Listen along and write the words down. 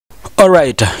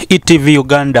Alright, ETV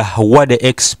Uganda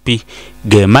Wade XP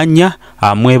gemanya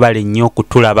mwebale nnyo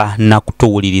kutulaba na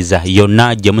kutuwuliriza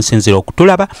yonna gye musinzira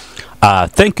okutulaba.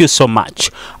 Thank you so much.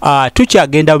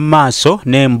 Tukyagenda mu maaso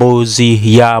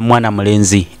n'emboozi ya mwana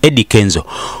mulenzi Eddy Kenzo.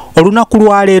 Olunaku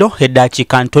lwa leero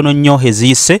eddakiika ntono nnyo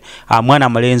eziyise mwana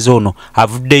mulenzi ono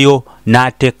avuddeyo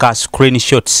n'ateeka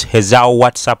screenshots eza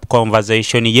WhatsApp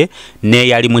conversation ye ne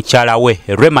yali mukyala we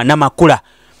Rema Namakula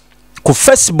ku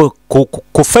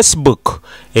Facebook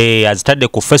azitadde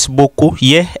ku Facebook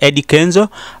ye Eddy Kenzo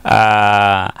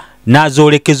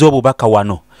nazoolekeza obubaka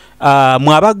wano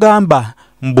mwabagamba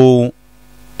mbu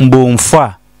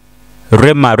nfa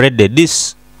Rema read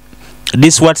this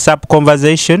WhatsApp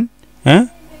conversation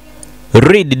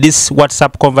read this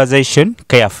WhatsApp conversation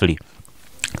carefully.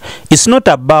 It's not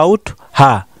about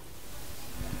her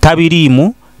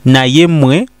tabirimu na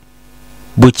yemwe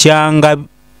bukyanga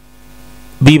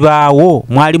bibaawo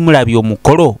mwali mulabye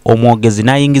omukolo omwogezi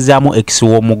nayingizaamu ex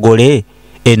w'omugole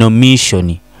eno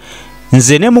mission.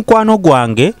 Nze ne mukwano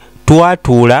gwange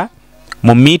twatuula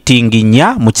mu meeting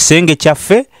nya mu kisenge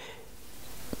kyaffe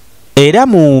era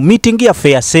mu meeting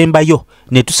yaffe yasembayo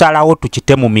ne tusalawo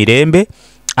tukite mu mirembe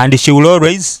and she will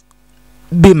always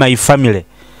be my family.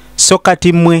 So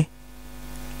kati mwe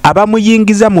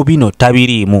abamuyingiza mu bino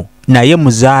tabiriimu naye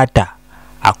muzaata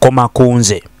akoma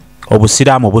kunze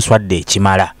obusiraamu buswadde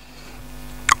ekimala.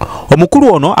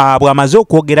 Omukulu ono bw'amaze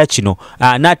okwogera kino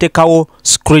n'ateekawo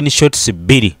screenshots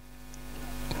 2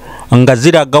 nga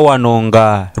ziraga wano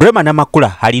nga Rema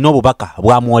Namakula alina obubaka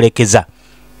bw'amwolekeza.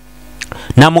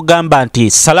 Namugamba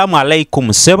nti salamu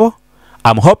alaikum sebo,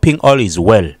 I'm hoping all is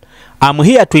well. I'm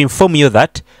here to inform you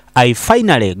that I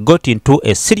finally got into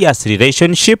a serious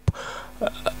relationship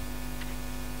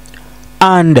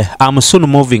and I'm soon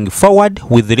moving forward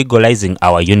with legalizing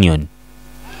our union.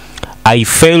 I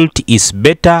felt it's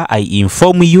better I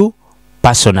inform you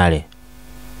personally.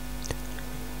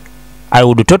 I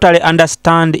would totally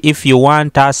understand if you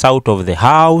want us out of the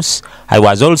house. I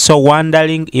was also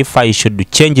wondering if I should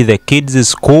change the kids'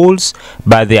 schools,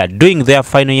 but they are doing their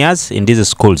final years in these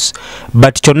schools.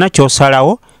 But kyonna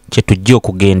kyosalawo kye tujja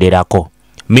okugenderako.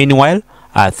 Meanwhile,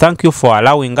 thank you for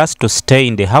allowing us to stay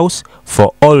in the house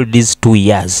for all these 2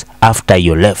 years after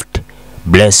you left.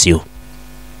 Bless you.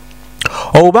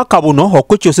 Obubaka buno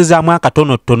okukyusizaamu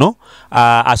akatonotono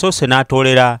asoose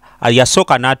n'atolera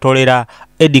yasooka n'atolera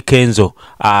Eddy Kenzo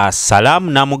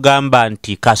salamu namugamba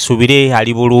nti kasubire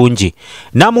ali bulungi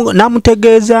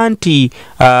namutegeeza nti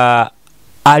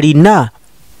alina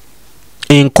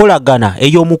enkolagana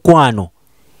ey'omukwano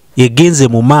egenze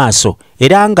mu maaso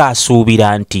era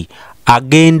ng'asuubira nti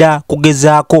agenda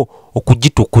kugezaako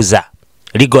okugitukuza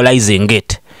legalizing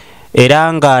it.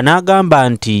 Era nga n'agamba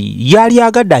nti yali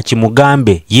agadde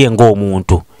akimugambe ye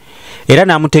ng'omuntu era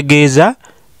n'amutegeeza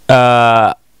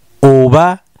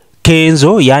oba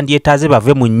Kenzo yandyetaaze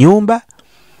bave mu nnyumba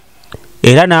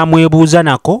era n'amwebuuza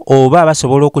nako oba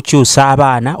basobola okukyusa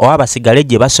abaana oba basigale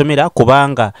gye basomera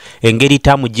kubanga engeri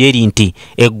tamu gyeri nti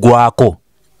eggwako.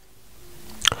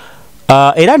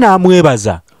 Era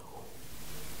n'amwebaza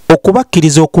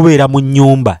okubakkiriza okubeera mu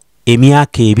nnyumba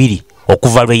emyaka 2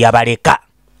 okuva lwe yabaleka.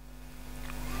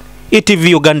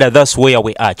 ETV Uganda, that's where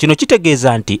we are. Kino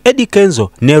kitegeeza nti Eddy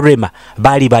Kenzo ne Rema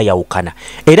baali bayawukana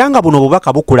era nga buno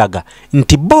bubaka bukulaga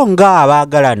nti bonga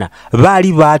abaagalana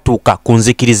baali baatuuka ku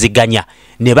nzikiriziganya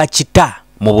ne bakita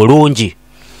mu bulungi.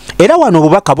 Era wano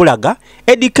bubaka bulaga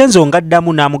Eddy Kenzo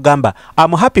ngaddamu n'amugamba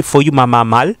I'm happy for you Mama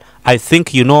Amal. I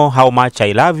think you know how much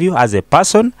I love you as a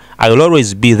person. I will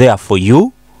always be there for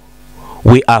you.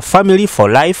 We are family for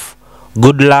life.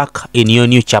 Good luck in your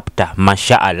new chapter.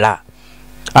 Masha'Allah.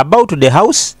 About the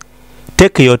house,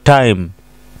 take your time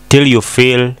till you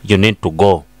feel you need to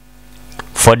go.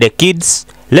 For the kids,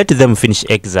 let them finish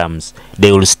exams.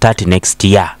 They will start next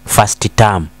year, first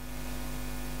term.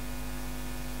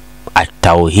 At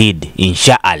Tawhid,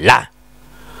 inshallah.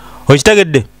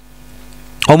 Okitegedde?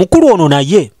 Omukulu ono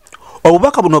naye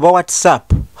obubaka buno bwa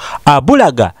WhatsApp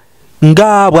abulaga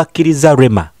nga bwakkiriza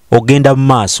Rema ogenda mu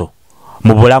maaso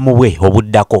mu bulamu bwe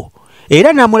obuddako.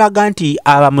 Era namulaga nti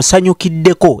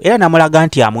abamusanyukiddeko era namulaga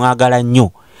nti amwagala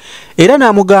nnyo era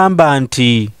namugamba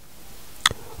nti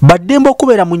baddembe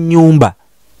okubeera mu nnyumba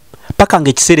paka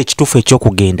ng'ekiseera ekituufu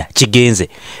eky'okugenda kigenze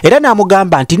era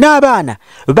namugamba nti n'abaana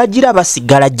bagira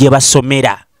basigala gye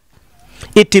basomera.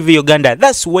 ETV Uganda,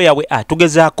 that's where we are.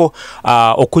 Tugezaako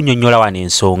okunnyonnyola wano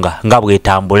ensonga nga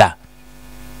bwetambula.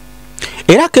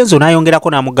 Era Kenzo nayongerako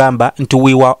namugamba nti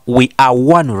we are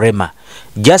one Rema.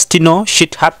 Just know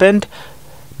shit happened,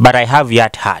 but I have your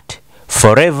heart.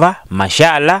 Forever,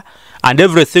 mashallah, and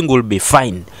everything will be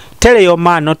fine. Tell your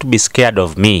man not to be scared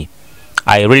of me.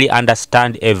 I really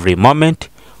understand every moment.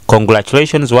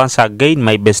 Congratulations once again,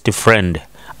 my best friend.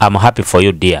 I'm happy for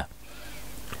you, dear.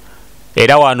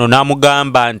 Era wano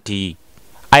namugamba nti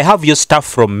I have your stuff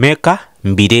from Mecca,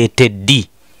 mbirete Eddy.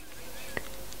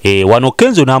 Wano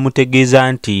Kenzo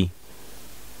namutegeeza nti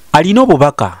alina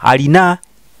obubaka, alina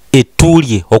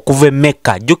etulye okuva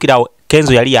Mecca. Jukira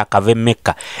Kenzo yali yakava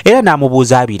Mecca. Era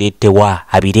namubuuza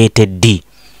abirete Eddy.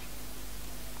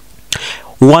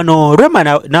 Wano Rema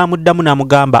namuddamu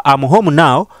namugamba I'm home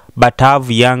now but I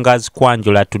have youngers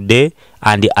Kwanjula today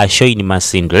and I show in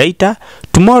Masindi later.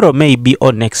 Tomorrow maybe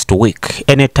or next week.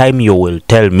 Anytime you will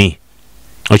tell me.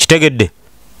 Okitegedde?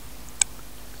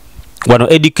 Wano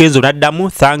Eddy Kenzo naddamu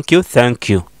thank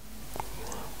you.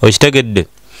 Okitegedde?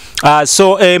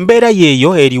 So embeera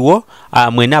yeeyo eriwo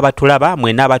mwena abatulaba,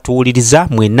 mwena abatuwuliriza,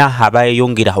 mwena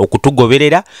abayongera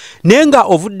okutugoberera nenga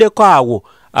ovuddeko awo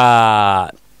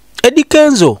Eddy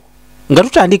Kenzo nga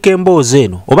tutandika emboozi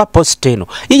eno oba post eno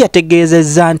ye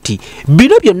yategeezezza nti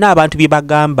bino byonna abantu bye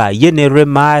bagamba ye ne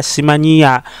Rema simanyi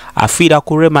afiira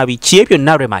ku Rema biki ebyo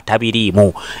byonna Rema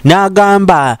tabiriimu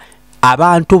n'agamba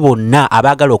abantu bonna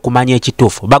abaagala okumanya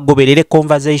ekituufu bagoberere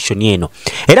conversation eno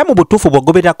era mu butuufu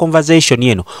bw'ogoberera conversation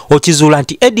eno okizuula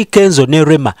nti Eddy Kenzo ne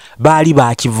Rema baali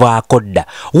baakivaako dda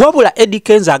wabula Eddy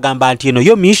Kenzo agamba nti eno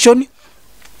yo mission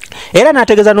era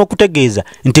n'ategeeza n'okutegeeza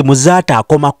nti muzaata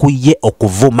akoma ku ye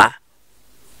okuvuma.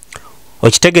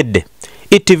 Okitegedde?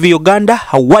 ETV Uganda,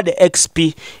 Wad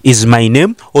XP is my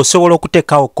name. Osobola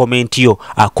okuteekawo comment yo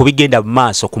kubigenda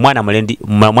maaso ku mwana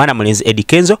mulenzi Eddy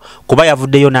Kenzo kuba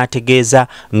yavuddeyo n'ategeeza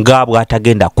nga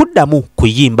bw'atagenda kuddamu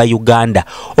kuyimba Uganda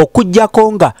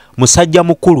okujjako nga musajja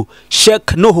mukulu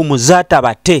Sheikh Nuhu Muzaata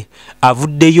Bate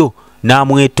avuddeyo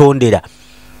n'amwetondera.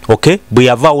 Okay? Bwe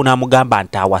yavaawo n'amugamba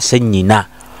nti awase nnyina.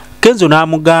 Kenzo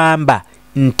n'amugamba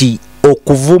nti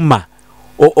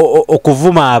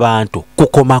okuvuma abantu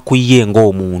kukoma kuye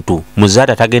ng'omuntu.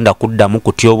 Muzaata tagenda kuddamu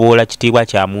kutyoboola kitiibwa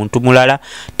kya muntu mulala,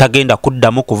 tagenda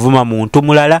kuddamu kuvuma muntu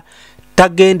mulala,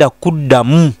 tagenda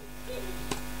kuddamu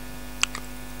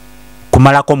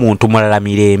kumalako muntu mulala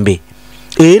mirembe.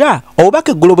 Era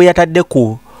obubaka eggulo bwe yatadde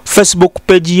ku Facebook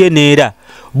page ye neera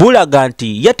bulaga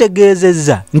nti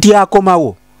yategeezezza nti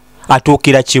akomawo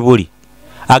atuukira Kibuli,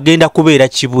 agenda kubeera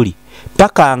Kibuli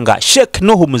paka nga Sheikh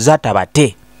Nuhu Muzaata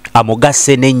Bate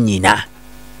amugase n'ennyina.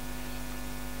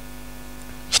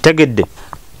 Kitegedde?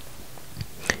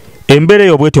 Embeera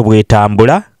eyo bwetyo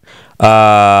bwetambula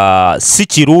si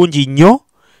kirungi nnyo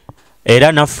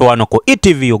era naffe wano ku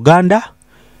ETV Uganda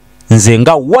nze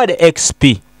nga Wad XP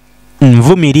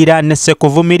nvumirira ne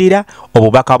sekuvumirira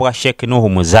obubaka bwa Sheikh Nuhu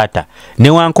Muzaata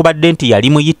newankubadde nti yali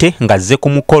muyite nga azze ku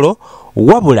mukolo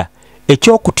wabula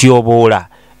ekyokutyoboola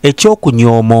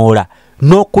ekyokunyoomoola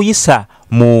n'okuyisa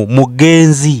mu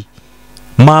mugenzi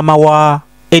maama wa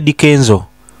Eddy Kenzo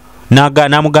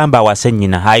n'amugamba awase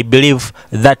nnyina. I believe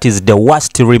that is the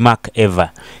worst remark ever.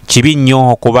 Kibi nnyo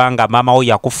okubanga maama wo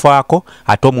yakufaako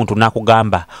ate omuntu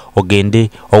n'akugamba ogende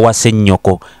owase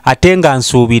nnyoko ate nga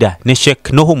nsuubira ne Sheikh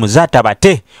Nuhu Muzaata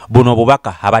Bate buno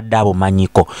obubaka abadde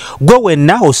abumanyiko. Gwe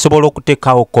wenna osobola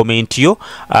okuteekawo komenti yo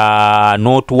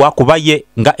n'otuwa kuba ye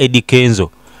nga Eddy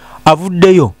Kenzo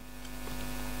avuddeyo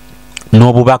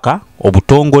n'obubaka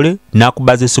obutongole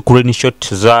n'akubaza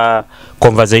screenshot za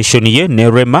conversation ye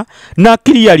ne Rema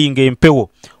n'akiriyalinga empewo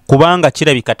kubanga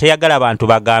kirabika teyagala abantu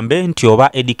bagambe nti oba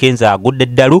Eddy Kenzo agudde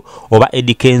eddalu oba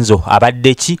Eddy Kenzo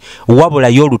abadde ki wabula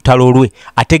y'olutalo lwe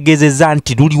ategeezezza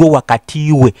nti luliwo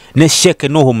wakati we ne Sheikh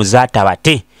Nuhu Muzaata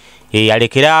Bate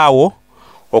yalekeraawo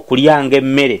okulyanga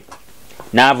emmere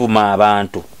n'avuma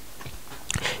abantu.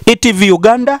 ETV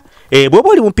Uganda, bw'oba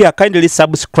oli mupya kindly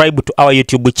subscribe to our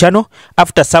YouTube channel.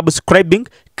 After subscribing,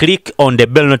 click on the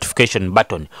bell notification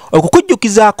button.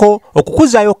 Okukujjukizaako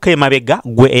okukuzaayo emabega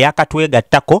gwe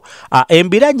eyakatwegattako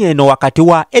embiranye eno wakati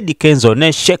wa Eddy Kenzo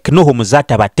ne Sheikh Nuhu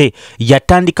Muzaata Bate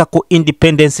yatandika ku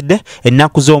Independence Day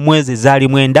ennaku z'omwezi zaali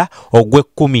 9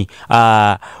 ogw'ekumi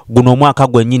guno omwaka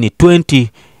gwennyini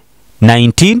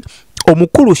 2019.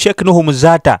 Omukulu Sheikh Nuhu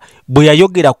Muzaata bwe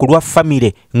yayogera ku lwa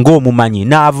famire ng'omumanyi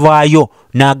n'avaayo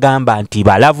n'agamba nti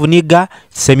balavuniga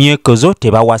semyekozo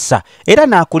tebawasa era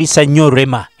n'akulisa nnyo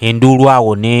Rema enduulu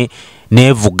awo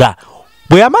neevuga.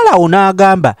 Bwe yamalaawo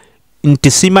n'agamba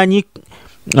nti simanyi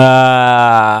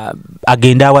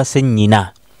agenda awase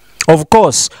nnyina. Of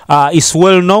course, it's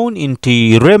well known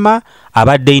nti Rema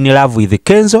abadde in love with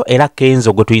Kenzo era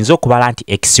Kenzo gwe tuyinza okubala nti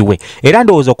ex-we era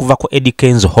ndowooza okuva ku Eddy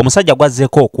Kenzo omusajja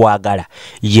gwazzeeko okwagala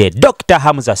ye Dr.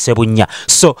 Hamza Sebunya.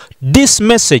 So this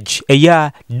message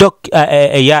eya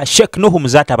Sheikh Nuhu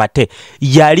Muzaata Bate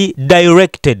yali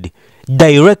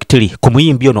directly ku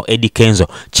muyimbi ono Eddy Kenzo.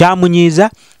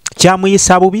 Kyamunyiiza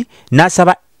kyamuyisa bubi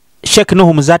n'asaba Sheikh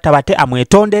Nuhu Muzata bate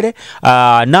amwetondere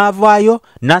n'avaayo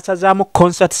n'asazaamu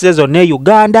concert ze zonna e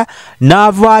Uganda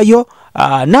n'avaayo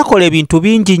nakola ebintu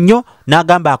bingi nnyo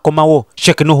n'agamba akomawo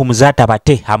Sheikh Nuhu Muzata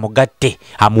bate amugatte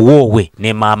amuwoowe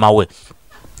ne maama we.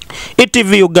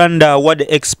 ETV Uganda Wad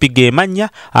XP ge manya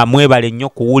mwebale nnyo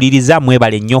kuwuliriza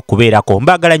mwebale nnyo kubeerako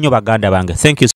mbagala nnyo baganda bange. Thank you.